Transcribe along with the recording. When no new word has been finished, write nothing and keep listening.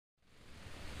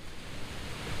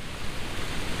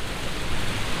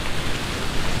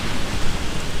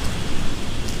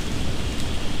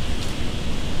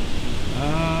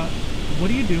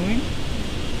you doing?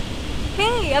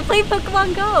 Hey, I play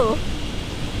Pokemon Go.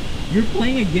 You're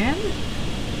playing again?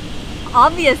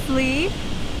 Obviously.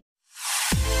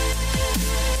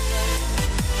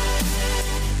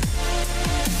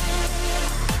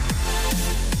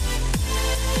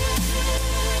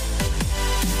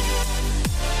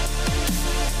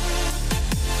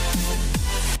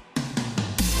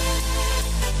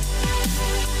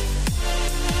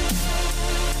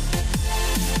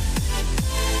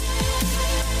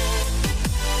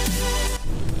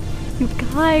 You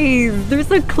guys, there's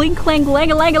a clink clank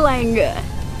lang a lang a lang.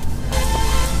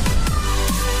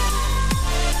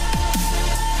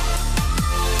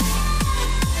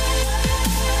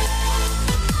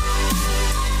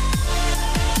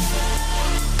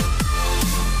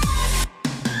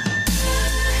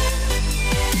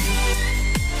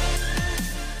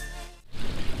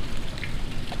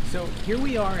 So here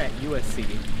we are at USC,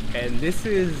 and this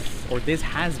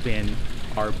has been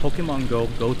our Pokemon Go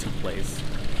go-to place.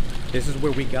 This is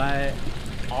where we got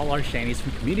all our shinies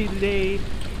from Community Day.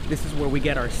 This is where we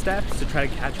get our steps to try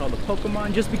to catch all the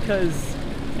Pokemon, just because,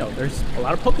 you know, there's a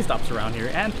lot of Pokestops around here,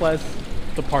 and plus,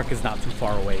 the park is not too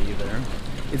far away either.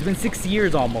 It's been 6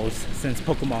 years almost since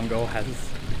Pokemon Go has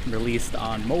released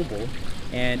on mobile,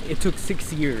 and it took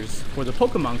 6 years for the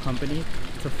Pokemon Company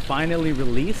to finally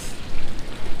release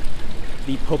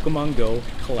the Pokemon Go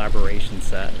collaboration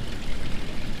set.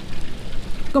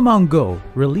 Pokemon Go,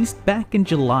 released back in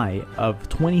July of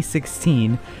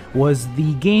 2016, was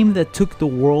the game that took the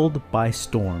world by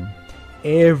storm.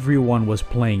 Everyone was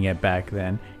playing it back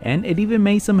then, and it even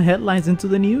made some headlines into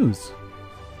the news.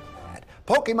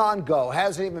 Pokemon Go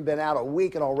hasn't even been out a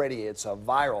week and already it's a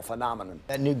viral phenomenon.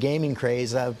 That new gaming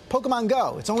craze, Pokemon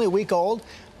Go, it's only a week old,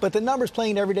 but the numbers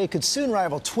playing it every day could soon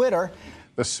rival Twitter.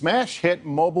 The smash hit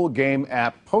mobile game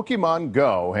app Pokemon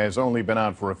Go has only been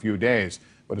out for a few days,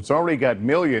 but it's already got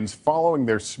millions following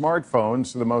their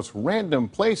smartphones to the most random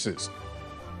places.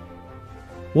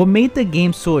 What made the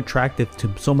game so attractive to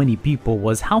so many people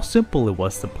was how simple it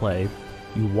was to play.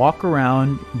 You walk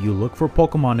around, you look for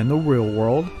Pokemon in the real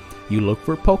world, you look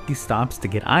for Pokestops to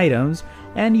get items,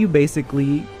 and you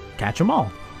basically catch them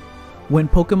all. When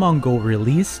Pokemon Go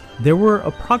released, there were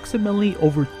approximately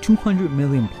over 200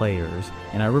 million players,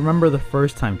 and I remember the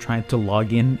first time trying to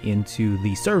log into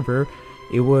the server,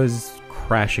 it was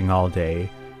crashing all day.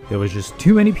 There was just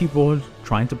too many people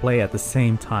trying to play at the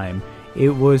same time. It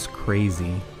was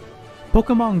crazy.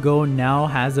 Pokemon Go now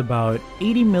has about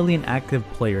 80 million active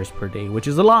players per day, which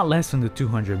is a lot less than the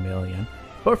 200 million.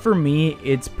 But for me,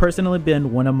 it's personally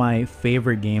been one of my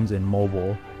favorite games in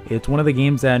mobile. It's one of the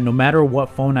games that no matter what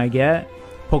phone I get,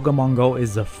 Pokemon Go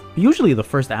is usually the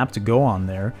first app to go on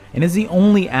there, and is the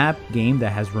only app game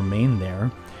that has remained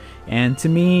there. And to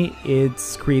me,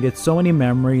 it's created so many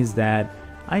memories that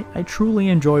I truly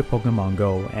enjoy Pokemon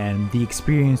Go and the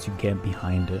experience you get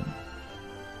behind it.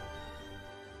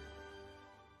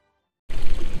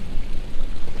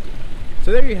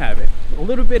 So there you have it, a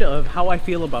little bit of how I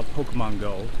feel about Pokemon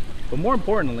Go. But more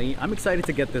importantly, I'm excited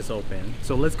to get this open.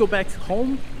 So let's go back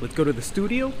home, let's go to the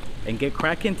studio, and get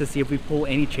cracking to see if we pull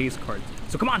any chase cards.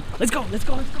 So come on, let's go, let's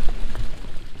go, let's go.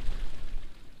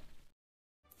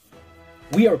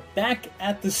 We are back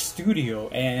at the studio,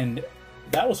 and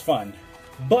that was fun.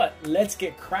 But let's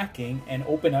get cracking and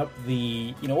open up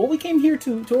the, what we came here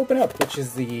to open up, which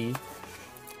is the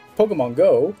Pokemon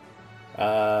Go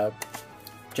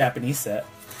Japanese set.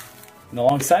 And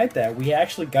alongside that, we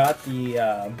actually got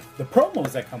the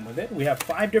promos that come with it. We have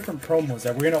 5 different promos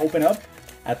that we're going to open up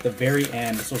at the very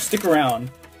end. So stick around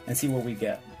and see what we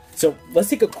get. So let's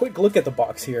take a quick look at the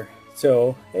box here.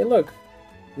 So, hey look,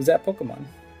 who's that Pokemon?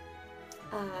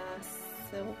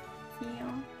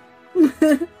 Sophia.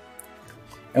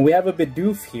 And we have a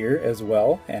Bidoof here as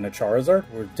well, and a Charizard.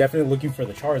 We're definitely looking for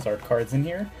the Charizard cards in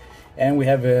here. And we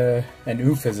have an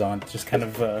Oofazon, just kind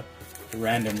of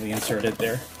randomly inserted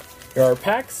there. Here are our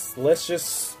packs. Let's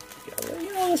just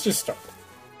start.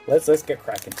 Let's get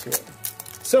cracking to it.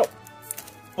 So,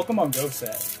 Pokemon Go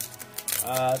set.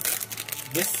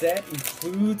 This set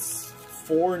includes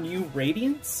 4 new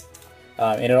Radiants,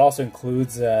 and it also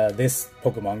includes this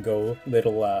Pokemon Go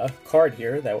little card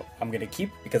here that I'm gonna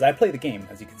keep because I play the game.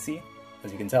 As you can see,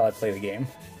 as you can tell, I play the game.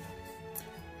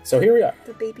 So here we are.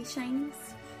 The baby shinies.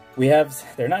 We have.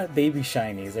 They're not baby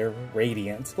shinies. They're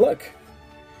Radiants. Look.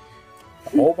 A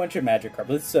whole bunch of Magikarp.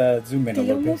 Let's zoom in a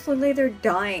little bit. They almost look like they're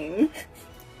dying.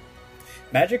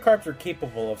 Magikarps are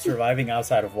capable of surviving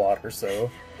outside of water, so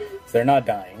they're not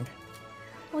dying.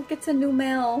 Look, it's a new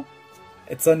male.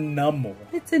 It's a Numel.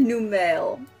 It's a new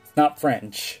male. It's not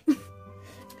French.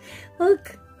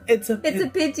 Look. It's a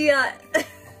Pidgeot.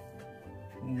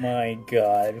 my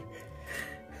god.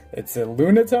 It's a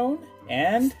Lunatone,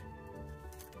 and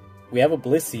we have a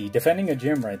Blissey defending a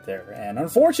gym right there. And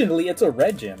unfortunately, it's a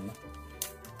red gym.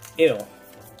 Ew.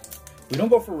 We don't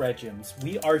go for red gyms.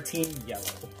 We are Team Yellow.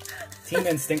 Team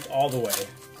Instinct all the way.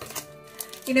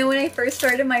 You know, when I first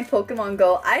started my Pokemon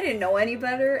Go, I didn't know any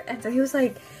better. And so he was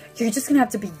like, you're just gonna have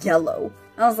to be yellow.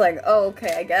 I was like, oh,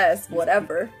 okay, I guess.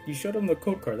 Whatever. You showed them the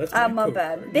code card. That's my my code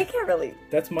bad. card. They can't really...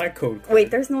 That's my code card.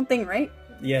 Wait, there's no thing, right?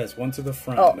 Yes, one to the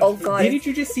front. Oh god. Didn't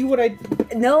you just see what I...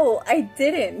 No, I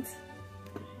didn't.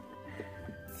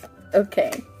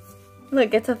 Okay.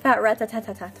 Look, it's a fat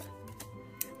rat-a-tat-tat-tat.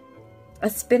 A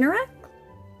Spinnerack?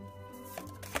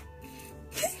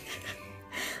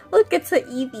 Look, it's a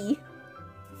Eevee.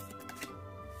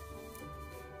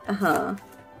 Uh-huh.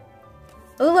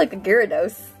 Oh, like a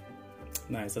Gyarados.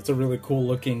 Nice, that's a really cool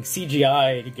looking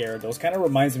CGI Gyarados. Kind of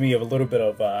reminds me of a little bit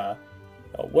of,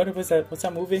 what was that? What's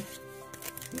that movie?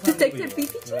 Detective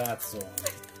Pikachu? That's the one.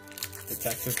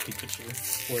 Detective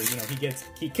Pikachu. Where, you know,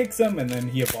 he kicks him and then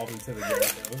he evolves into the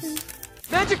Gyarados.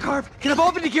 Magikarp can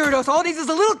evolve into Gyarados. All it needs is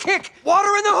a little kick.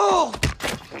 Water in the hole.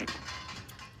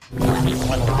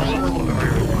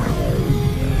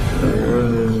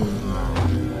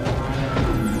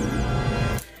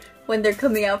 When they're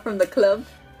coming out from the club.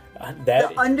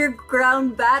 The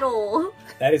underground battle.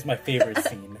 That is my favorite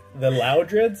scene. The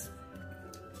Loudreds.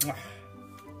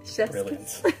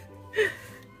 Brilliant.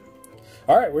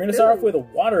 Alright, we're going to start off with a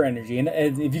water energy, and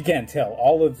if you can't tell,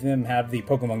 all of them have the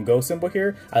Pokemon Go symbol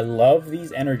here. I love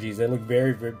these energies, they look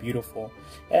very, very beautiful.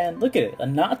 And look at it, a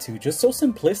Natu, just so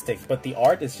simplistic, but the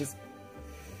art is just...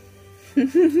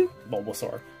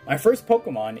 Bulbasaur. My first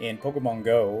Pokemon in Pokemon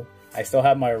Go, I still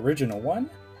have my original one,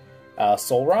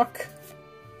 Solrock.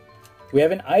 We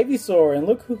have an Ivysaur, and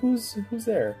look who's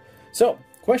there. So,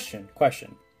 question.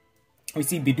 We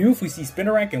see Bidoof, we see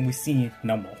Spinnerack, and we see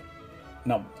Numel.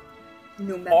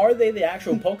 Are they the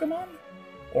actual Pokemon?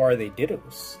 Or are they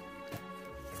Dittos?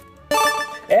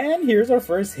 And here's our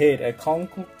first hit, a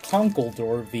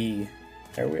Conkeldurr V.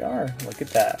 There we are. Look at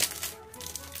that.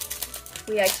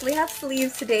 We actually have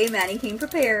sleeves today. Manny came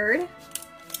prepared.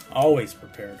 Always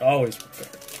prepared. Always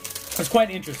prepared. It's quite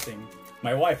interesting.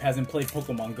 My wife hasn't played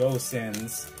Pokemon Go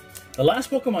since... The last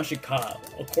Pokemon she caught,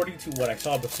 according to what I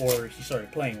saw before she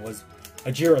started playing, was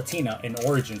a Giratina in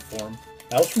Origin form.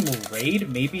 That was from a raid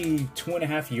maybe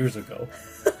 2.5 years ago.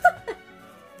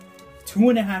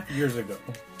 2.5 years ago.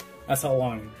 That's how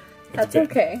long it's been.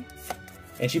 Okay.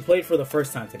 And she played for the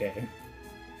first time today.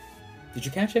 Did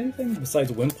you catch anything besides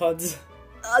Wimpods?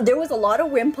 There was a lot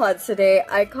of Wimpods today.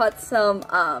 I caught some,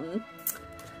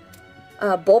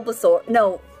 Bulbasaur.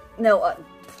 No, what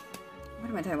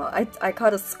am I talking about? I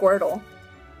caught a Squirtle.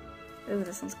 Ooh,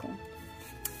 this one's cool.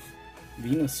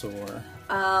 Venusaur.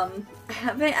 I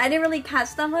didn't really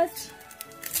catch that much.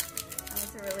 I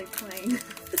wasn't really playing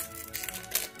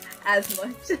as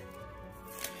much.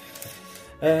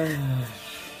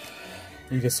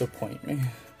 You disappoint me.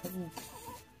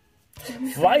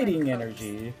 Fighting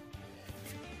energy.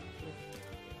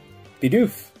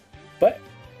 Bidoof. But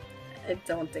I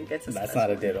don't think it's a that's special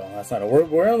not a Ditto. That's not a.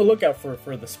 We're on the lookout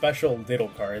for the special Ditto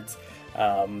cards.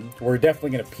 We're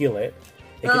definitely gonna peel it.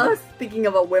 Speaking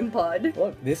of a Wimpod.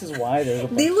 Look, this is why there's a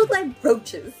bunch. They look like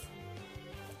roaches.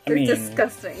 They're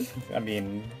disgusting. I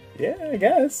mean, yeah, I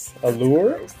guess. A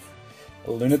Lure, a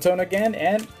Lunatone again,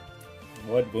 and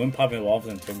what Wimpod evolves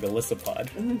into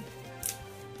Golisopod.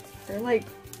 They're like,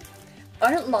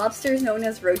 aren't lobsters known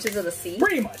as roaches of the sea?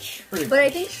 Pretty much. But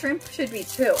I think shrimp should be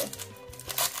too.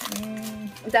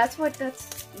 That's what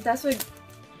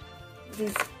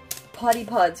these potty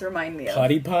pods remind me of.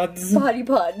 Potty pods? Potty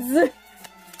pods.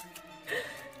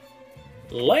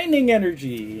 Lightning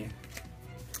energy.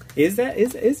 Is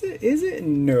it?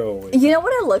 No. You know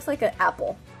what it looks like? An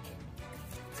apple.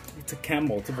 It's a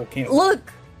camel. It's a volcano.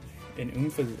 Look!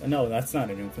 No, that's not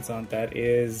an Oomphasan. That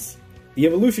is the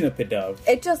evolution of Pidove.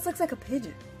 It just looks like a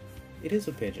pigeon. It is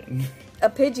a pigeon. A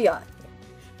Pidgeot.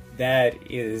 That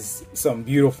is some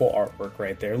beautiful artwork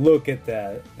right there. Look at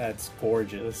that. That's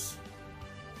gorgeous.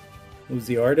 Who's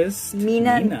the artist?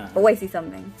 Mina. Oh, I see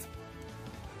something.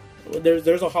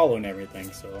 There's a hollow and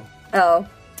everything, so. Oh.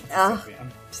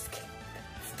 Just kidding.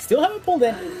 Still haven't pulled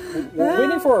any. We're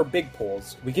waiting for our big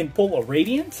pulls. We can pull a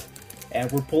Radiant, and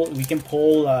we can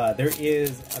pull. There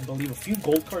is, I believe, a few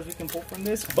gold cards we can pull from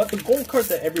this. But the gold card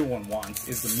that everyone wants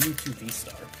is the Mewtwo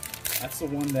V-Star. That's the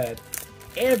one that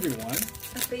everyone.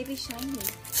 A baby shiny.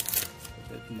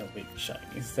 No baby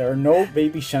shinies. There are no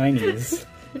baby shinies.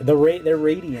 They're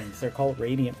radiants. They're called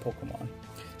radiant Pokemon.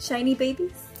 Shiny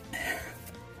babies?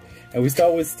 And we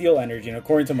start with Steel Energy, and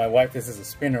according to my wife, this is a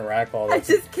spinner rack. All I'm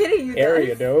just kidding, you guys.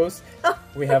 Ariados.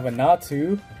 We have a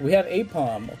Natu. We have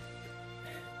Apom.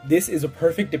 This is a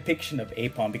perfect depiction of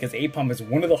Apom because Apom is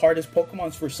one of the hardest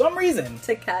Pokemons for some reason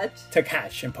To catch. to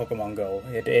catch in Pokemon Go.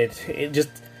 It just.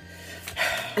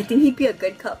 I think he'd be a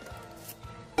good cup.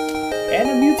 And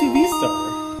a Mewtwo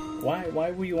V-Star.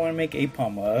 Why would you want to make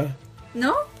Apom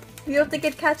No? You don't think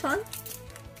it'd catch on?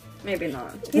 Maybe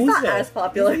not. He's Who's not that? as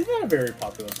popular. He's not a very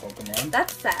popular Pokemon.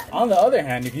 That's sad. On the other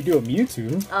hand, if you do a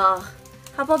Mewtwo... How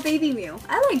about Baby Mew?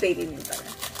 I like Baby Mew better.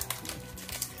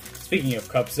 Speaking of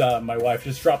cups, my wife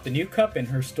just dropped a new cup in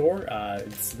her store.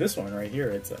 It's this one right here.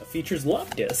 It's features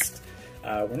love disc.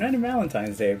 We're not in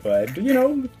Valentine's Day, but you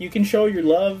know, you can show your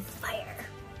love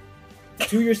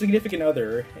to your significant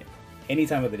other any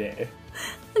time of the day.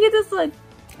 Look at this one.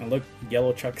 And look,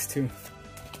 yellow chucks too,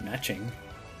 matching.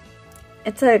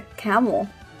 It's a camel.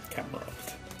 Camera.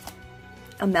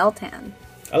 A Meltan.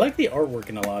 I like the artwork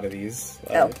in a lot of these.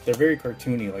 They're very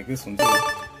cartoony, like this one too.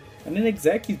 And an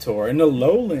Executor, an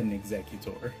Alolan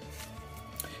Executor.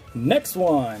 Next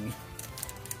one.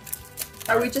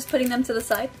 Are we just putting them to the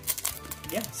side?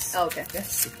 Yes. Oh, okay.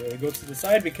 Yes, it goes to the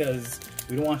side because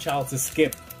we don't want y'all to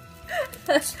skip.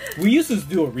 We used to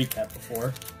do a recap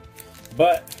before,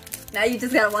 but Now you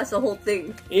just gotta watch the whole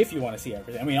thing. if you want to see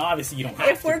everything, I mean, obviously you don't have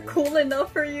If to. we're cool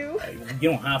enough for you. You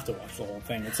don't have to watch the whole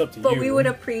thing. It's up to you. But we would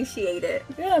appreciate it.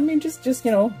 Yeah, I mean, just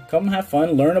you know, come have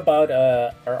fun, learn about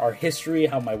our history,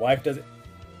 how my wife doesn't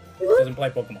play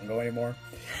Pokemon Go anymore.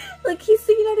 Look, he's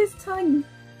singing at his tongue.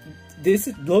 This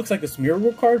looks like a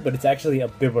Smeargle card, but it's actually a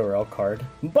Bibarel card.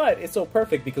 But it's so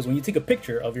perfect because when you take a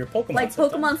picture of your Pokemon... Like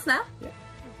Pokemon Snap? Yeah.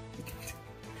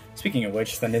 Speaking of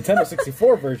which, the Nintendo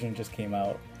 64 version just came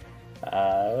out.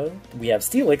 We have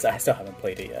Steelix. I still haven't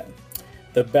played it yet.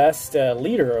 The best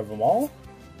leader of them all.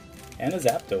 And a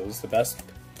Zapdos, the best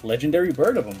legendary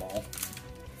bird of them all.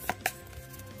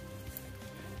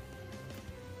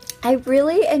 I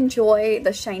really enjoy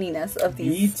the shininess of Me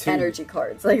these too. energy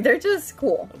cards. Like, they're just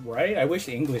cool. Right? I wish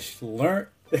the English learned...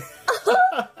 Squirtle!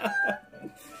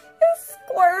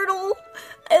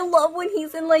 I love when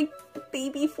he's in, like,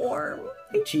 baby form.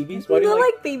 Chibis? What do you Not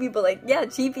like? like baby, but like, yeah,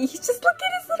 Chibi. He's just, look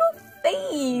at his little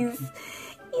face.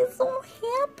 He's so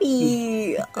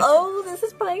happy. Oh, this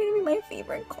is probably gonna be my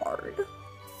favorite card.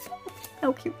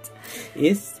 How cute.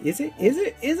 Is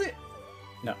it?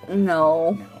 No.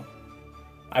 No. No.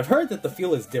 I've heard that the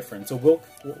feel is different, so we'll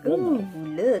Ooh, know.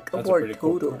 look, a That's a pretty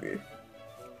cool Wartortle. card.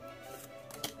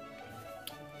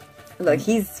 Look,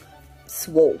 he's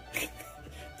swole.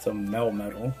 Some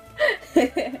metal.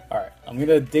 Alright, I'm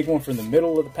gonna dig one from the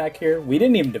middle of the pack here. We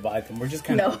didn't even divide them, we're just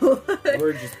kind of... No.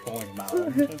 We're just pulling them out.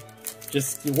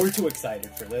 We're too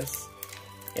excited for this.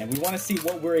 And we want to see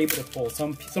what we're able to pull.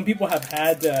 Some people have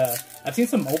had... I've seen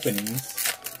some openings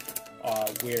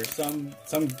where some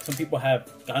people have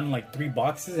gotten like 3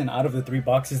 boxes, and out of the 3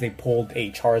 boxes they pulled a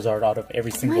Charizard out of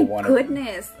every single one. Oh my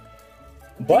goodness.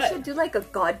 But They should do like a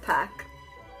God pack.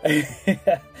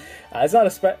 it's not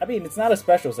a I mean, it's not a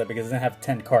special set because it doesn't have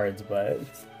 10 cards, but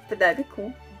that'd be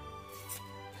cool.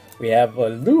 we have a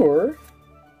Lure,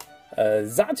 a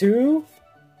Zatu,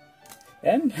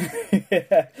 and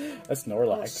a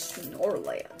Snorlax.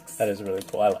 Snorlax. That is really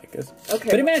cool. I like this.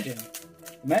 Okay. But imagine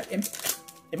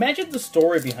the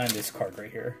story behind this card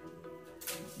right here.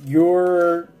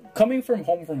 You're coming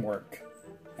home from work,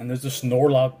 and there's a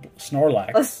Snorlax. A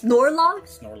Snorlax?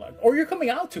 Snorlax. Or you're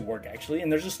coming out to work, actually,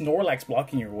 and there's a Snorlax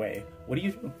blocking your way. What do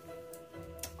you do?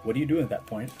 What do you do at that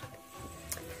point?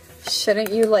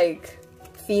 Shouldn't you, like,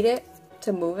 feed it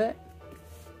to move it?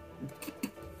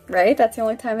 Right? That's the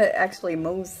only time it actually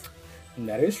moves. And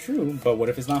that is true, but what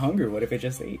if it's not hungry? What if it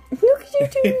just ate? Look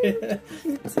at you do.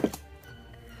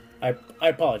 I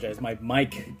apologize. My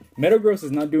mic... Metagross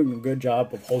is not doing a good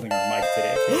job of holding our mic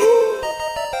today.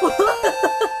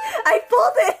 I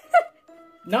pulled it!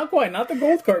 Not quite. Not the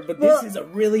gold card, but this is a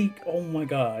really... Oh my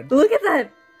god. Look at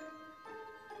that.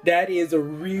 That is a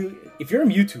real... If you're a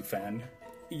Mewtwo fan,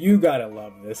 you gotta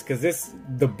love this, because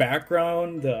the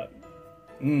background,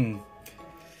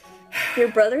 Your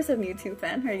brother's a Mewtwo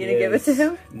fan. Are you gonna give it to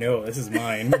him? No, this is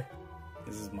mine.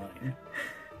 This is mine.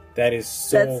 That is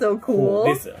so That's so cool.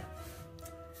 This,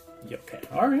 okay,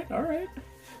 alright.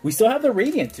 We still have the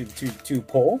Radiant to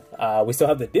pull. We still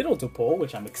have the Ditto to pull,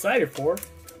 which I'm excited for.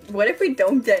 What if we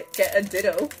don't get a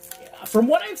Ditto? From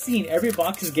what I've seen, every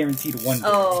box is guaranteed 1 Ditto.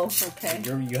 Oh, okay.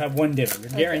 You have 1 Ditto. You're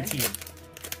guaranteed.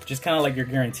 Just kind of like you're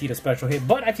guaranteed a special hit.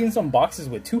 But I've seen some boxes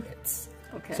with 2 hits.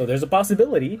 Okay. So there's a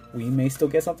possibility we may still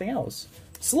get something else.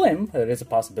 Slim, but it is a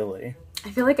possibility.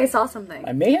 I feel like I saw something.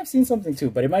 I may have seen something too,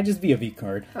 but it might just be a V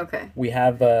card. Okay. We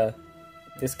have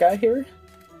this guy here.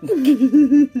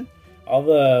 All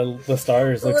the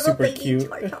stars look super cute.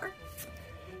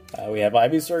 We have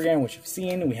Ivysaur again, which you've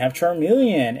seen. We have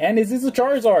Charmeleon, and is this a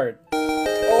Charizard?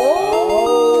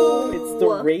 Oh, it's the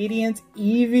Radiant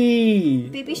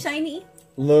Eevee. Baby shiny.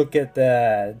 Look at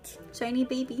that. Shiny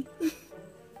baby.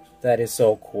 That is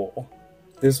so cool.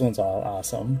 This one's all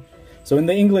awesome. So in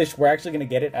the English, we're actually going to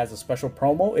get it as a special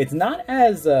promo. It's not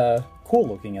as cool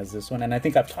looking as this one, and I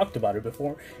think I've talked about it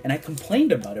before, and I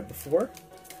complained about it before.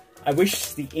 I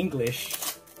wish the English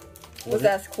was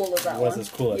as cool as that one. Was as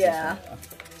cool as this one, yeah.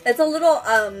 It's a little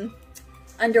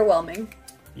underwhelming.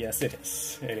 Yes, it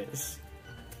is. It is.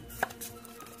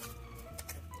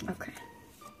 Okay.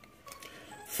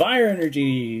 Fire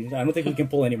energy. I don't think we can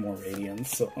pull any more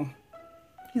Radiance, so.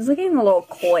 He's looking a little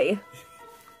coy.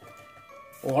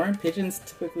 Well, aren't pigeons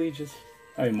typically just...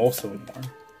 I mean, most of them are.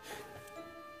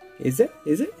 Is it?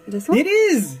 Is it? This one? It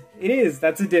is! It is!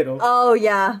 That's a Ditto. Oh,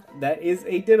 yeah. That is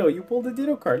a Ditto. You pulled a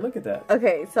Ditto card. Look at that.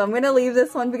 Okay, so I'm gonna leave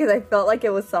this one because I felt like it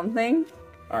was something.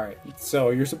 Alright, so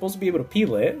you're supposed to be able to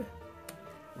peel it.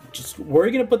 Just, where are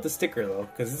you gonna put the sticker, though?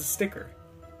 Because it's a sticker.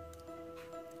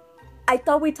 I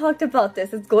thought we talked about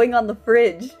this. It's going on the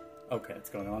fridge. Okay, it's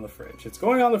going on the fridge. It's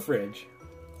going on the fridge.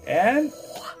 And...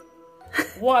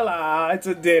 voila! It's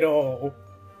a Ditto!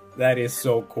 That is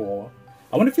so cool.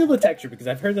 I want to feel the texture because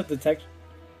I've heard that the texture...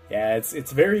 Yeah,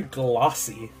 it's very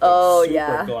glossy. Oh, super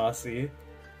yeah. glossy.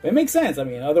 It makes sense. I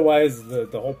mean, otherwise the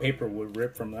whole paper would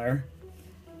rip from there.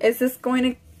 Is this going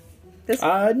to... This...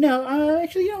 No,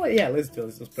 actually, you know what? Yeah, let's put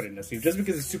it in a sleeve. Just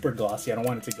because it's super glossy, I don't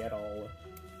want it to get all,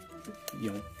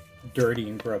 you know, dirty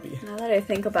and grubby. Now that I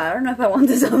think about it, I don't know if I want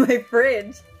this on my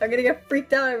fridge. I'm gonna get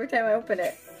freaked out every time I open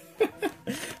it.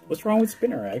 What's wrong with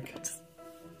Spinnerack? Just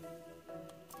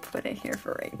put it here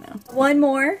for right now. One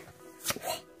more.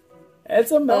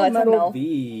 It's a Melmetal Mel.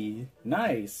 V.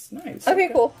 Nice, nice. Okay,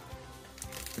 cool.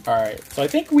 Alright, so I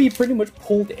think we pretty much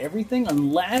pulled everything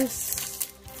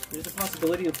unless there's a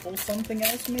possibility to pull something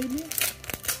else maybe.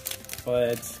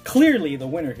 But clearly the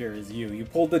winner here is you. You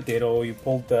pulled the Ditto, you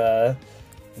pulled the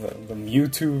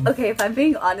Mewtwo. Okay, if I'm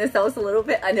being honest, that was a little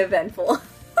bit uneventful.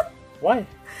 Why?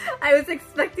 I was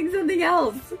expecting something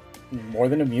else. More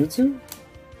than a Mewtwo?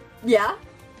 Yeah.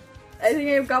 I think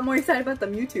I got more excited about the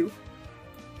Mewtwo.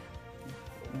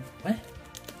 What?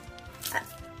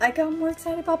 I got more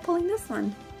excited about pulling this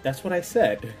one. That's what I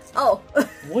said. Oh.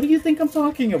 What do you think I'm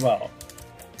talking about?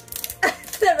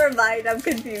 Never mind, I'm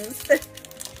confused.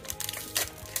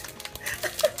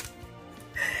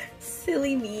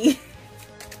 Silly me.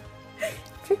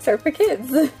 Tricks are for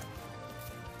kids.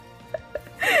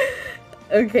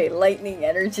 Okay, lightning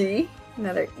energy.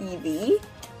 Another Eevee.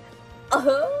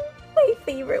 Oh, my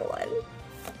favorite one.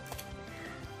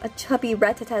 A chubby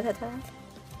Rattata.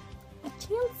 A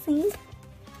Chansey.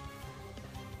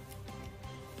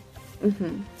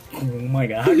 Oh my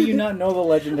god, how do you not know the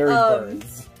legendary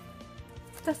birds?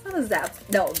 That's not a Zap.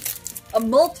 No, a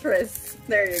Moltres.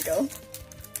 There you go.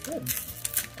 Good.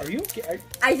 Are you okay?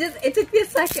 It took me a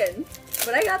second,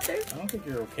 but I got there. I don't think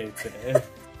you're okay today.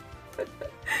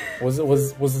 Was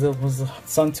the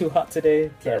sun too hot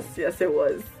today? Yes, it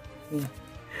was.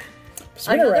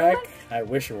 Spinnerack. I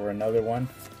wish it were another one.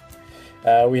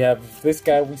 We have this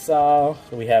guy we saw.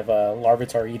 We have a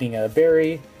Larvitar eating a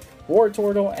berry,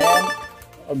 Wartortle, and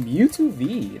a Mewtwo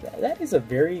V. That is a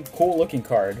very cool looking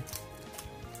card.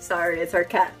 Sorry, it's our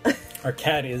cat. Our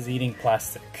cat is eating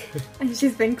plastic. And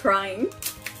she's been crying.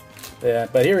 Yeah,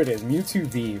 but here it is, Mewtwo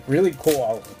V. Really cool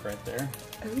artwork right there.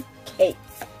 Okay.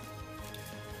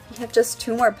 We have just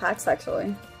 2 more packs,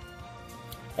 actually.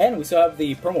 And we still have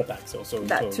the promo pack, so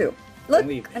that too. Look,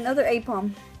 another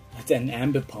Apom. It's an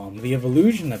Ambipom, the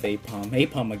evolution of Apom.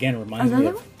 Apom, again, reminds me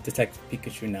of Detective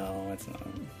Pikachu. No, it's not.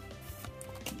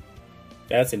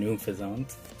 That's an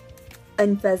Umphazant.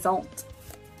 Umphazant.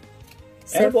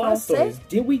 And a Blastoise.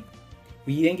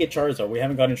 We didn't get Charizard. We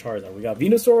haven't gotten Charizard. We got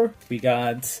Venusaur. We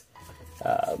got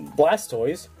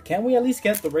Blastoise. Can we at least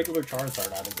get the regular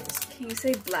Charizard out of this? Can you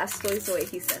say Blastoise the way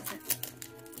he says it?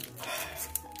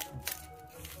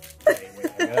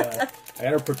 I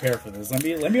gotta prepare for this.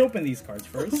 Let me open these cards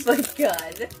first. Oh my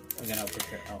god. And then I'll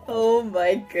prepare. Oh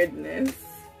my goodness.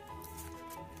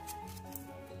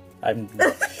 I'm.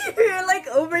 You're like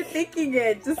overthinking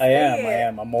it. Just I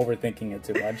am. I'm overthinking it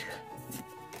too much.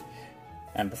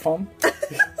 Ambipom.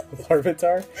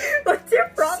 Larvitar. What's your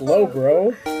problem?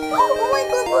 Slowbro. Oh my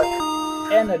god,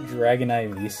 look. And a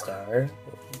Dragonite V-Star.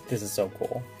 This is so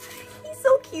cool. He's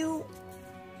so cute.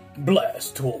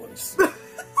 Blastoise.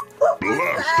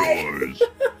 Blastoise.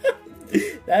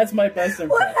 That's my best impression.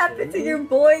 What happened to your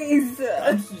boys?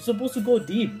 I'm supposed to go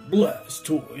deep.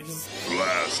 Blastoise.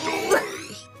 Blastoise.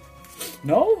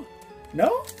 No?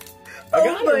 No? I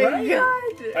got it right.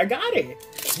 God. I got it.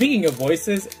 Speaking of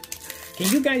voices, can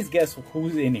you guys guess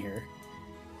who's in here?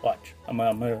 Watch. I'm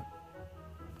gonna...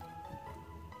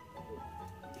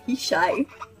 He's shy.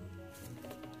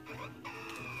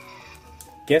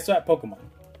 Guess that Pokemon.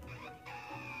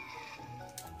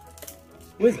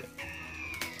 Who is it?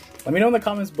 Let me know in the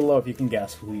comments below if you can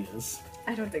guess who he is.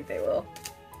 I don't think they will.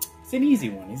 It's an easy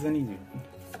one. He's an easy one.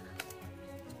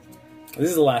 This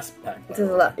is the last pack. This is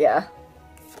a lot, yeah.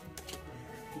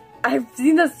 I've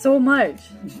seen that so much.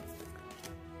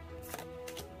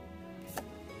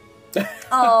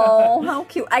 Oh, how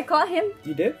cute. I caught him.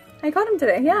 You did? I caught him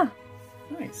today, yeah.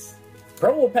 Nice.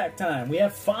 Promo pack time. We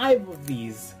have 5 of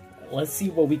these. Let's see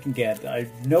what we can get. I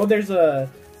know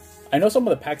some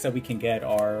of the packs that we can get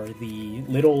are the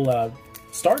little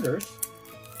starters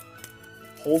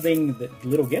holding the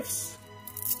little gifts.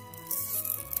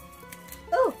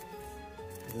 Oh.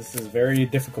 This is very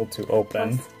difficult to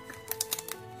open.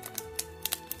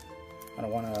 I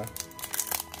don't want to...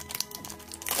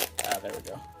 Ah, there we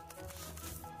go.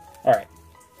 Alright.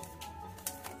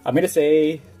 I'm going to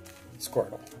say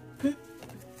Squirtle.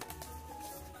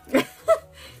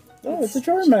 Oh, it's a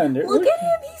Charmander. Look at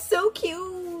him, he's so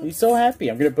cute. He's so happy.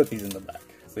 I'm going to put these in the back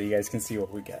so you guys can see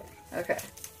what we get. Okay.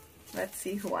 Let's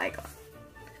see who I got.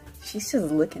 She's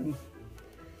just looking.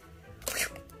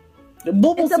 The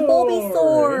Bulbasaur! It's a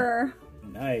Bulbasaur!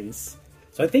 Nice.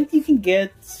 So I think you can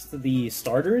get the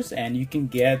starters and you can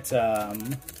get, I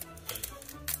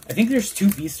think there's 2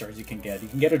 V-Stars you can get. You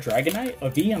can get a Dragonite,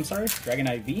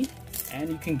 Dragonite V, and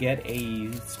you can get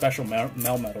a special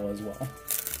Melmetal as well.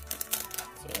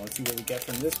 So let's see what we get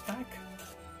from this pack.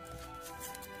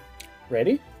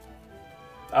 Ready?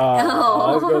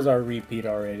 Oh. This goes our repeat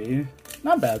already.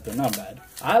 Not bad though, not bad.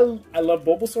 I love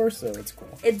Bulbasaur, so it's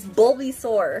cool. It's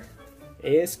Bulbasaur.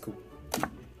 It's cool.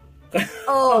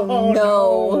 Oh, no.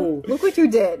 No. Look what you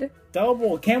did.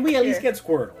 Double. Can we at least get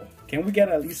Squirtle? Can we get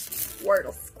at least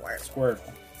Squirtle.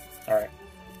 Squirtle? Alright.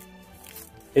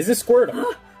 Is this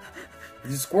Squirtle?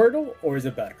 Is it Squirtle or is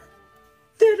it better?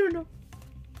 I don't know.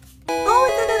 Oh,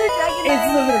 it's another Dragonite. It's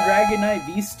another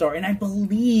Dragonite V-Star, and I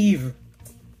believe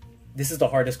this is the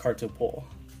hardest card to pull.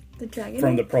 The Dragonite?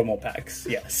 From the promo packs,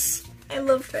 yes. I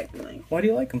love Dragonite. Why do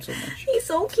you like him so much? He's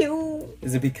so cute.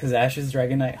 Is it because Ash's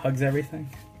Dragonite hugs everything?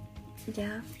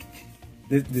 Yeah.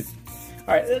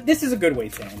 Alright, this is a good way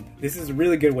to end. This is a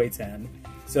really good way to end.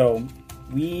 So,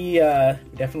 we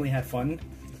definitely had fun.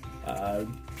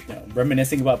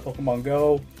 Reminiscing about Pokemon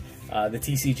Go. The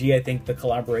TCG, I think the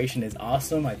collaboration is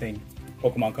awesome. I think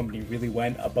Pokemon Company really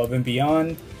went above and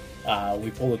beyond.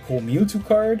 We pulled a cool Mewtwo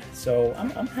card, so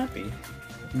I'm happy.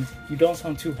 You don't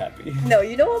sound too happy. No,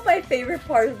 you know what my favorite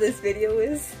part of this video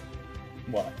is?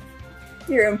 What?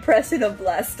 Your impression of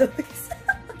Blastoise.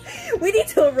 We need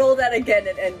to roll that again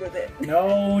and end with it.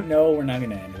 No, we're not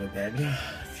gonna end with that.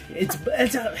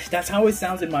 That's how it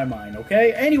sounds in my mind,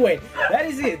 okay? Anyway, that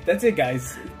is it. That's it,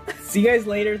 guys. See you guys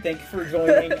later. Thank you for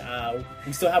joining.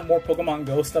 We still have more Pokemon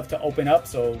Go stuff to open up,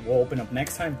 so we'll open up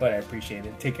next time, but I appreciate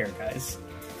it. Take care, guys.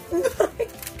 Bye.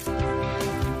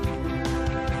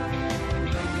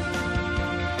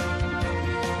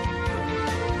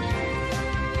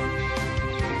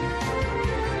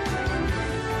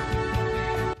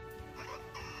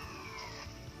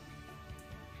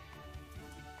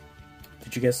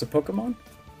 Did you guess the Pokemon?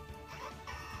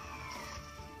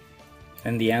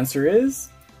 And the answer is...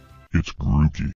 It's green.